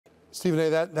Stephen A.,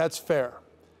 that's fair.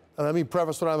 And let me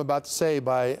preface what I'm about to say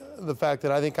by the fact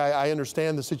that I think I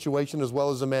understand the situation as well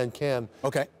as a man can.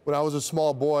 Okay. When I was a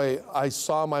small boy, I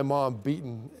saw my mom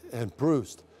beaten and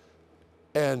bruised,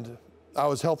 and I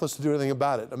was helpless to do anything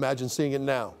about it. Imagine seeing it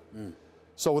now.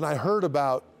 So when I heard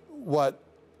about what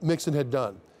Mixon had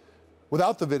done,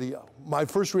 without the video, my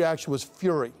first reaction was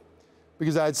fury,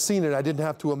 because I had seen it. I didn't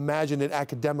have to imagine it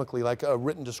academically like a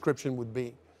written description would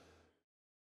be.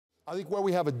 I think where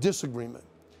we have a disagreement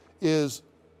is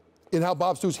in how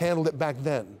Bob Stoops handled it back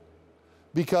then.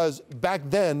 Because back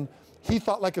then, he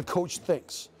thought like a coach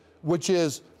thinks, which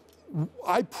is,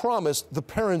 I promised the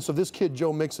parents of this kid,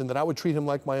 Joe Mixon, that I would treat him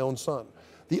like my own son.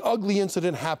 The ugly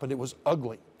incident happened. It was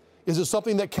ugly. Is it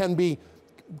something that can be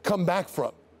come back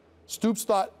from? Stoops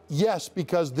thought yes,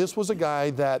 because this was a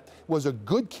guy that was a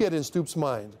good kid in Stoops'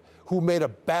 mind who made a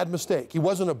bad mistake. He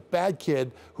wasn't a bad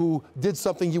kid who did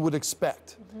something you would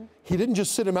expect. He didn't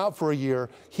just sit him out for a year.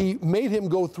 He made him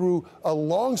go through a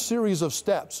long series of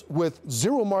steps with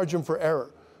zero margin for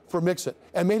error for Mixon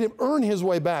and made him earn his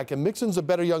way back. And Mixon's a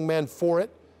better young man for it.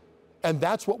 And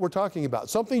that's what we're talking about.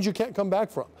 Some things you can't come back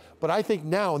from. But I think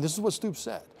now, and this is what Stoops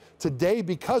said, today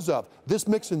because of this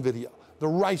Mixon video, the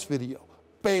Rice video,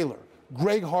 Baylor,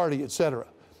 Greg Hardy, etc.,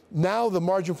 now the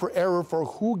margin for error for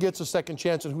who gets a second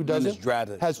chance and who doesn't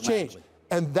has changed.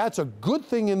 And that's a good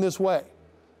thing in this way.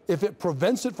 If it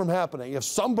prevents it from happening, if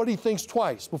somebody thinks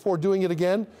twice before doing it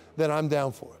again, then I'm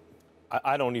down for it.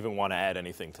 I don't even want to add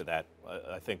anything to that.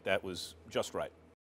 I think that was just right.